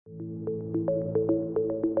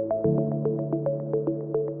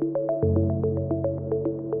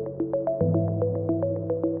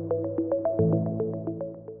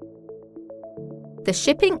The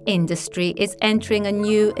shipping industry is entering a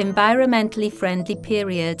new environmentally friendly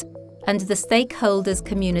period, and the stakeholders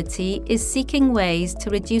community is seeking ways to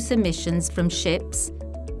reduce emissions from ships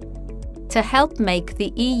to help make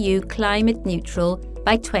the EU climate neutral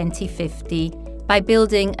by 2050 by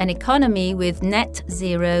building an economy with net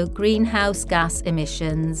zero greenhouse gas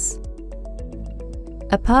emissions.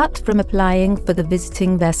 Apart from applying for the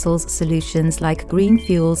visiting vessels solutions like green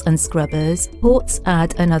fuels and scrubbers, ports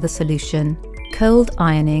add another solution: cold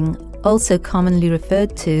ironing, also commonly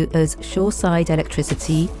referred to as shoreside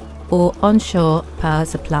electricity or onshore power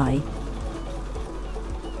supply.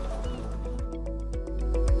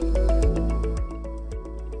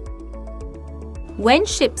 When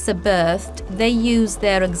ships are berthed, they use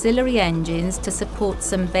their auxiliary engines to support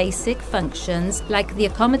some basic functions like the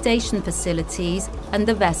accommodation facilities and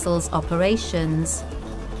the vessel's operations.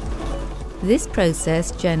 This process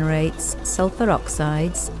generates sulfur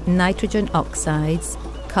oxides, nitrogen oxides,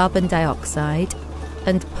 carbon dioxide,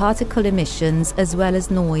 and particle emissions, as well as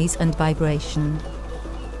noise and vibration.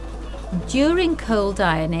 During cold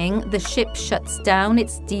ironing, the ship shuts down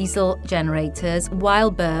its diesel generators while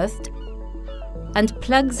berthed and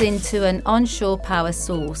plugs into an onshore power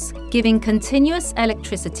source, giving continuous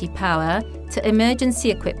electricity power to emergency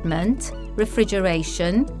equipment,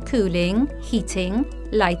 refrigeration, cooling, heating,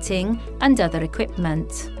 lighting, and other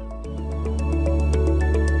equipment.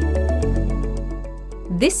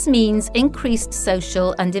 This means increased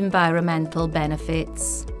social and environmental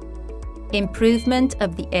benefits, improvement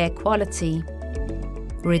of the air quality,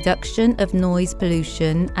 reduction of noise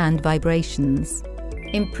pollution and vibrations,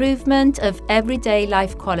 improvement of everyday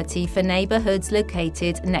life quality for neighbourhoods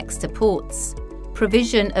located next to ports,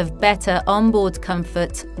 provision of better onboard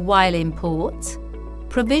comfort while in port,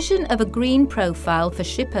 provision of a green profile for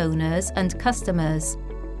ship owners and customers,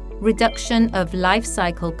 reduction of life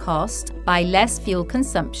cycle cost by less fuel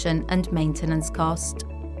consumption and maintenance cost.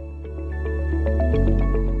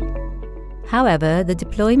 However, the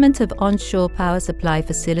deployment of onshore power supply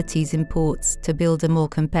facilities in ports to build a more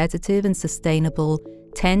competitive and sustainable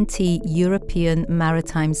TEN-T European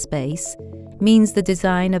maritime space means the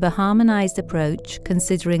design of a harmonised approach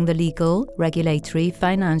considering the legal, regulatory,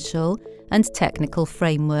 financial and technical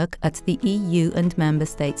framework at the EU and Member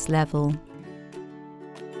States level.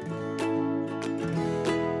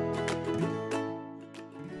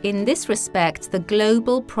 In this respect, the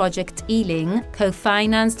global project EALING,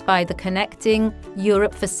 co-financed by the Connecting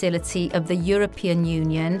Europe facility of the European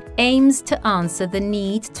Union, aims to answer the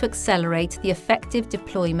need to accelerate the effective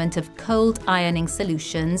deployment of cold ironing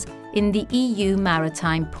solutions in the EU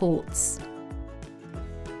maritime ports.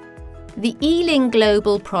 The EALING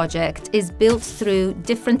Global Project is built through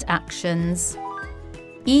different actions.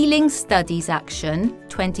 EALING Studies Action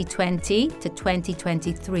 2020 to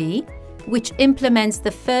 2023, which implements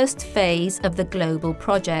the first phase of the global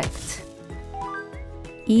project.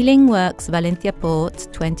 EALING Works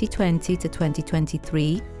Valenciaport 2020 to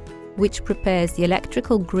 2023, which prepares the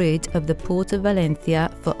electrical grid of the Port of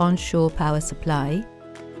Valencia for onshore power supply.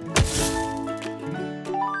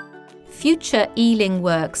 Future EALING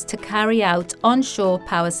Works to carry out onshore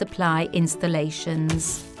power supply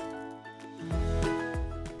installations.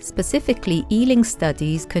 Specifically, EALING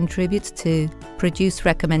studies contribute to produce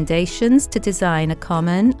recommendations to design a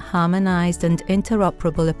common, harmonised and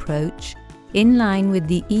interoperable approach in line with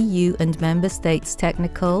the EU and Member States'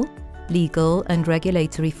 technical, legal and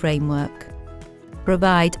regulatory framework.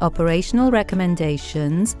 Provide operational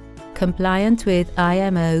recommendations compliant with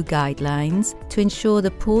IMO guidelines to ensure the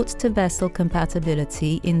port-to-vessel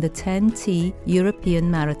compatibility in the TEN-T European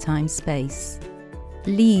maritime space.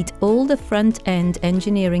 Lead all the front-end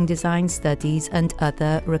engineering design studies and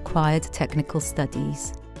other required technical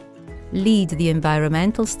studies. Lead the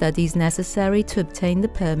environmental studies necessary to obtain the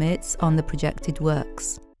permits on the projected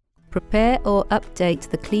works. Prepare or update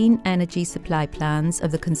the clean energy supply plans of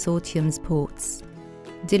the consortium's ports.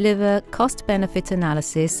 Deliver cost-benefit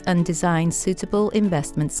analysis and design suitable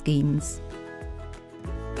investment schemes.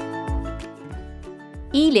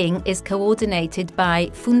 EALING is coordinated by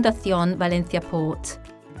Fundación Valenciaport,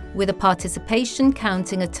 with a participation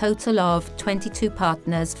counting a total of 22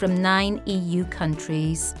 partners from 9 EU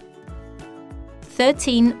countries,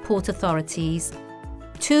 13 port authorities,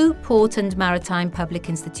 2 port and maritime public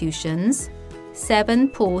institutions, 7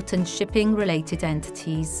 port and shipping related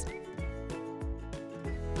entities.